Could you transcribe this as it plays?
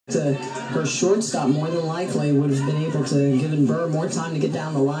Her shortstop more than likely would have been able to give Burr more time to get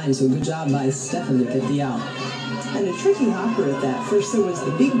down the line, so good job by Stefan to get the out. And a tricky hopper at that. First there was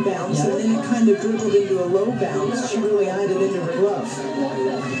the big bounce, and then it kind of dribbled into a low bounce. She really eyed it into her glove.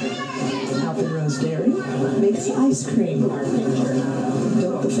 Alpen Rose Dairy makes ice cream.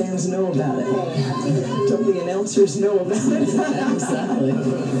 Don't the fans know about it? Don't the announcers know about it? Exactly.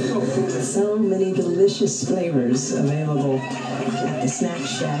 So many delicious flavors available at the Snack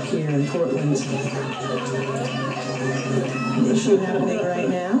Shack here in Portland. An issue happening right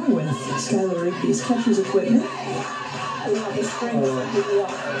now with Skylar Rigby's catcher's equipment.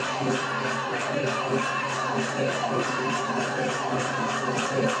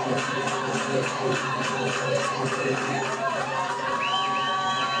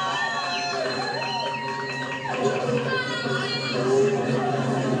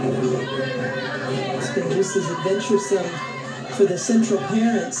 It's been just as adventuresome for the Central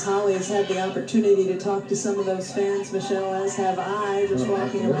parents. Holly has had the opportunity to talk to some of those fans. Michelle, as have I, just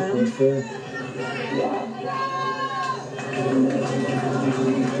walking around.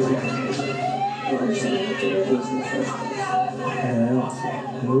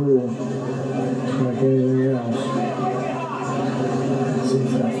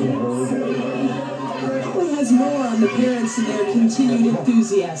 Holly has more on the parents and their continued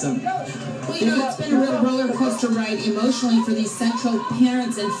enthusiasm. Well, you know, it's been a real roller coaster ride emotionally for these Central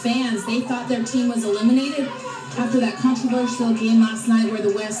parents and fans. They thought their team was eliminated after that controversial game last night where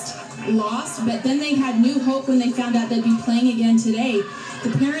the West lost, but then they had new hope when they found out they'd be playing again today.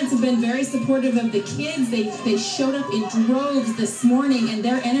 The parents have been very supportive of the kids. They showed up in droves this morning, and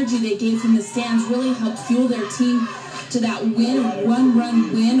their energy they gave from the stands really helped fuel their team to that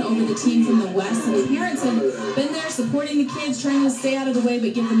one-run win over the team from the West. And the parents have been there supporting the kids, trying to stay out of the way,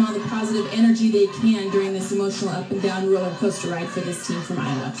 but give them all the positive energy they can during this emotional up-and-down roller coaster ride for this team from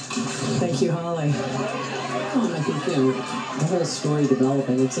Iowa. Thank you, Holly. I think, you know, the whole story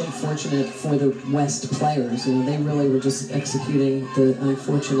developing, it's unfortunate for the West players. You know, they really were just executing the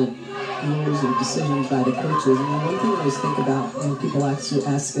unfortunate rules and decisions by the coaches. And one thing I always think about when people ask an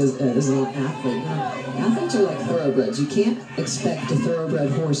athlete, you know, athletes are like thoroughbreds. You can't expect a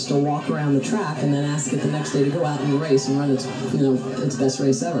thoroughbred horse to walk around the track and then ask it the next day to go out and race and run its, you know, its best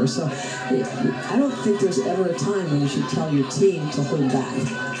race ever. So I don't think there's ever a time when you should tell your team to hold back.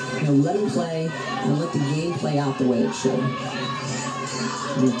 You know, let them play and let the game play out the way it should.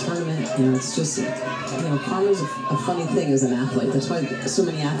 In the tournament, you know, it's just, you know, karma's a funny thing as an athlete. That's why so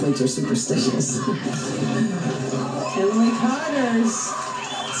many athletes are superstitious. Emily Carter's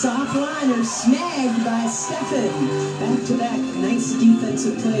soft liner snagged by Stefan. Back-to-back nice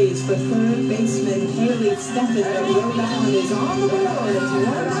defensive plays for third baseman Haley Stefan. Rhode Island is on the board. It's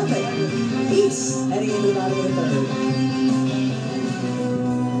 1-0. East heading into the bottom of the third.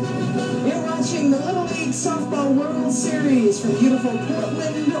 You're watching the Little League Softball World Series from beautiful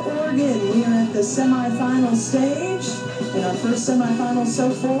Portland, Oregon. We are at the semifinal stage. In our first semifinal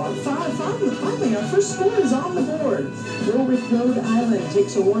so far, finally, our first score is on the board. Warwick, Rhode Island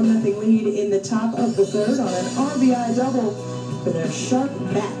takes a 1-0 lead in the top of the third on an RBI double for their sharp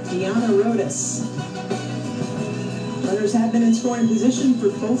bat, Deanna Rodas. Runners have been in scoring position for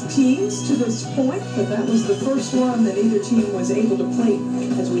both teams to this point, but that was the first one that either team was able to plate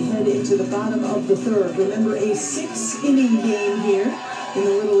as we head into the bottom of the third. Remember, a 6-inning game here in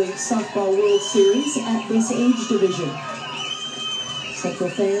the Little League Softball World Series at this age division. Central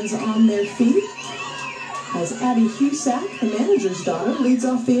fans on their feet as Abby Husak, the manager's daughter, leads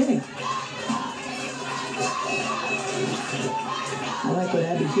off the inning. I like what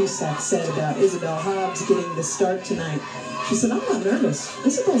Abby Husak said about Isabel Hobbs getting the start tonight. She said, I'm not nervous.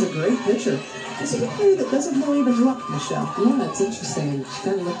 Isabel's a great pitcher. This is a player that doesn't believe in luck, Michelle. Yeah, that's interesting. She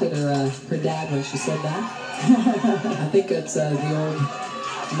kind of looked at her dad when she said that. I think it's the old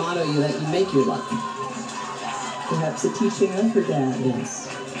motto that you make your luck. Perhaps a teaching of her dad. Yes.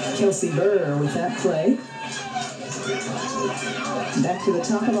 Kelsey Burr with that play. Back to the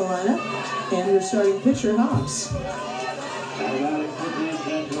top of the lineup. And her starting pitcher, Hobbs.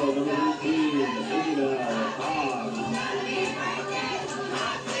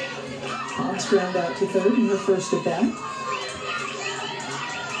 Hobbs ground out to third in her first at bat.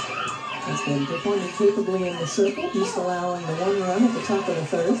 Has been performing capably in the circle, just allowing the 1 run at the top of the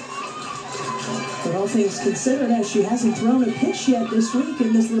third. But all things considered, as she hasn't thrown a pitch yet this week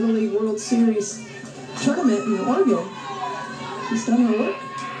in this Little League World Series tournament in Oregon, she's done her work.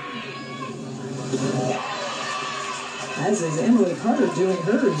 As is Emily Carter doing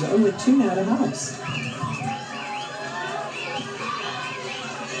hers, 0-2 now to Hobbs.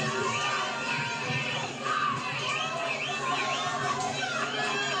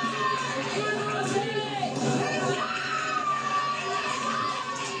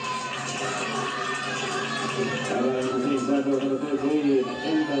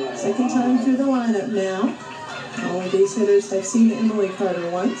 second time through the lineup now. All the base hitters have seen Emily Carter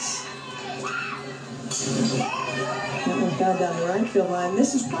once. That one fouled down the right field line.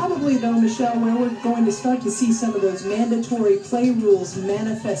 This is probably, though, Michelle, where we're going to start to see some of those mandatory play rules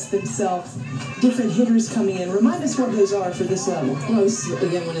manifest themselves. Different hitters coming in. Remind us what those are for this level. Well, this is,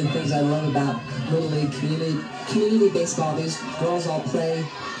 again, one of the things I love about Little League community baseball. These girls all play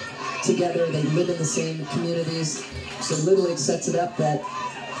together. They live in the same communities. So Little League sets it up that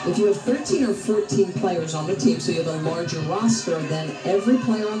if you have 13 or 14 players on the team, so you have a larger roster, then every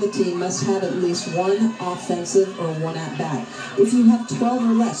player on the team must have at least one offensive or one at-bat. If you have 12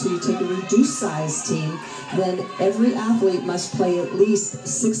 or less, so you take a reduced size team, then every athlete must play at least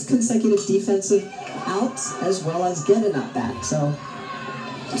 6 consecutive defensive outs as well as get an at-bat. So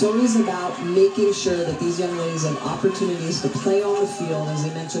it's always about making sure that these young ladies have opportunities to play on the field. As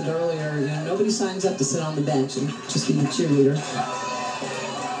I mentioned earlier, nobody signs up to sit on the bench and just be the cheerleader.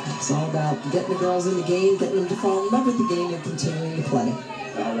 It's all about getting the girls in the game, getting them to fall in love with the game, and continuing to play.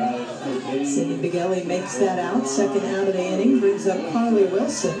 Sydney Bigelli makes that out. Second out of the inning, brings up Carly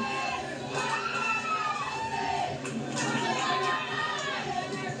Wilson.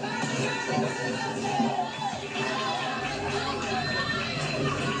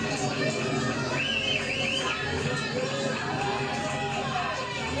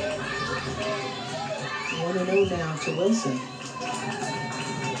 One and 0 now to Wilson.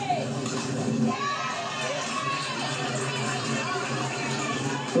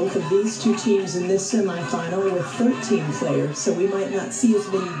 Both of these two teams in this semifinal with 13 players, so we might not see as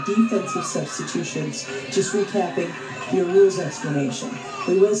many defensive substitutions. Just recapping your rules explanation.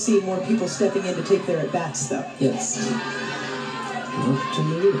 We will see more people stepping in to take their at-bats, though. Yes.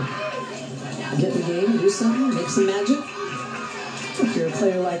 Opportunity to get in the game, do something, make some magic. If you're a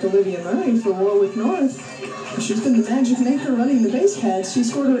player like Olivia Murray for Warwick North, she's been the magic maker running the base pads. She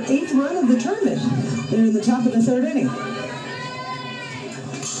scored her 8th run of the tournament. They're in the top of the 3rd inning.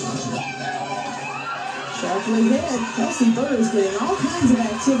 Sharply hit. Kelsey Burr is getting all kinds of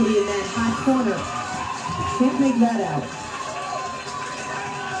activity in that hot corner. Can't make that out.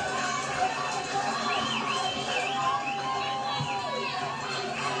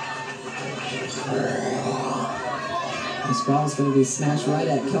 This ball is going to be smashed right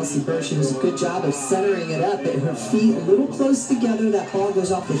at Kelsey Burr. She does a good job of centering it up. Her feet a little close together. That ball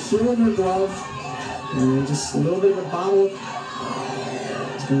goes off the heel of her glove. And just a little bit of a bobble.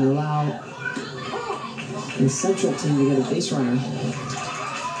 It's going to allow the Central team to get a base runner.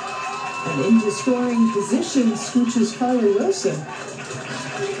 And into scoring position scooches Carly Wilson.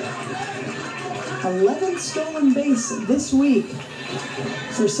 11th stolen base this week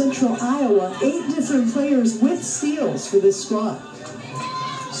for Central Iowa. 8 different players with steals for this squad.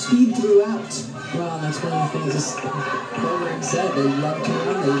 Speed throughout. Well, and that's one of the things this program said. They love to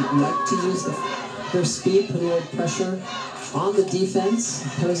run. They like to use their speed, put a little pressure on the defense,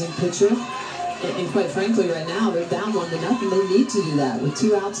 opposing pitcher. And quite frankly, right now, they're down 1-0. They need to do that. With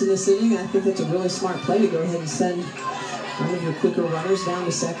 2 outs in this inning, I think that's a really smart play to go ahead and send one of your quicker runners down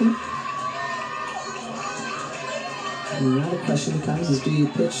to second. And now the question becomes is, do you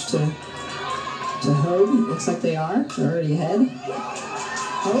pitch to Hogue? Looks like they are. They're already ahead.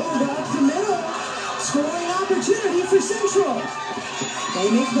 Hogue up the middle. Scoring opportunity for Central.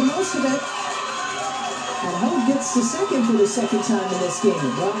 They make the most of it. And Hogue gets to second for the 2nd time in this game.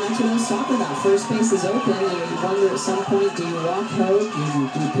 Well, that's what I was talking about. First base is open, and you wonder at some point, do you walk Hogue?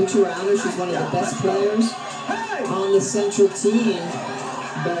 Do you pitch around her? She's one of the best players on the Central team.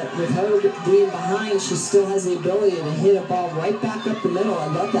 But with Hogue being behind, she still has the ability to hit a ball right back up the middle. I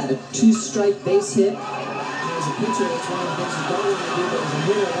love that. A 2-strike base hit. As a pitcher, it's one of the things you don't want to do, but as a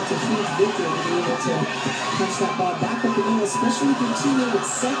hitter, that's a huge victory to be able to punch that ball back up the middle, especially with your team in at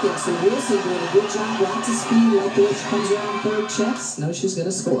second. So Wilson doing a good job, lots of speed, right there. She comes around third, checks. No, she's going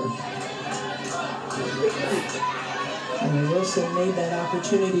to score. And Wilson made that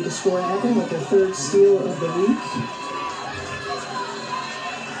opportunity to score happen with her 3rd steal of the week.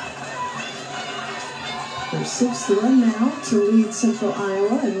 Her 6th run now to lead Central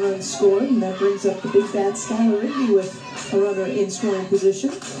Iowa and runs scored, and that brings up the big bat Skylar Rigby with a runner in scoring position.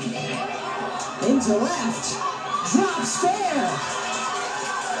 Into left, drops fair.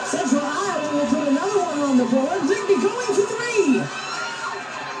 Central Iowa will put another one on the board. Rigby going for 3.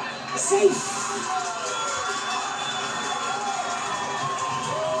 Safe.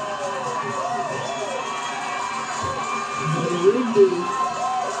 Rigby.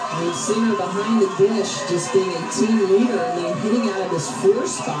 We've seen her behind the dish, just being a team leader and then hitting out of this 4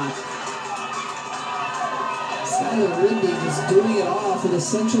 spot. Skylar Rigby just doing it all for the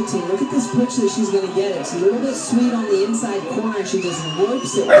Central team. Look at this pitch that she's going to get. It's a little bit sweet on the inside corner, and she just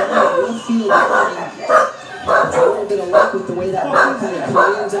ropes it down left field. It's a little bit of luck with the way that ball kind of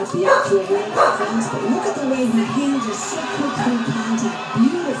careers off the actual fence. But look at the way her hands are so quick through contact.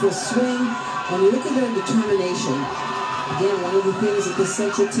 Beautiful swing. And look at their determination. Again, one of the things that the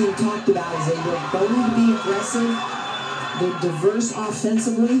Central team talked about is they were going to be aggressive. They're diverse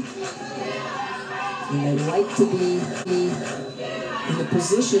offensively. And they like to be in a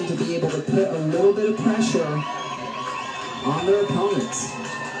position to be able to put a little bit of pressure on their opponents.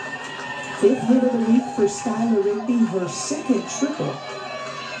 5th hit of the week for Skylar Rigby, her 2nd triple.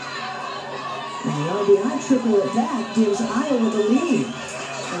 And the RBI triple at that gives Iowa the lead.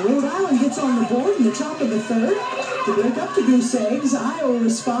 And Rhode Island gets on the board in the top of the 3rd. To break up the Goose Eggs, Iowa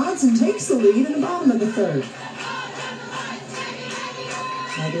responds and takes the lead in the bottom of the 3rd.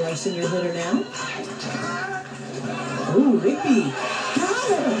 Maybe our senior hitter now. Oh, Rigby got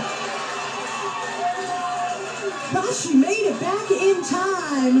her! Gosh, she made it back in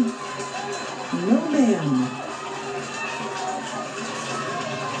time. No, ma'am.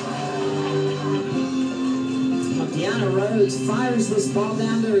 Deanna Rhodes fires this ball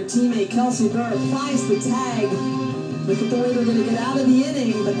down to her teammate Kelsey Burr, applies the tag. Look at the way they're going to get out of the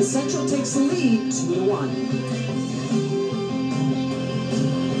inning, but the Central takes the lead 2-1.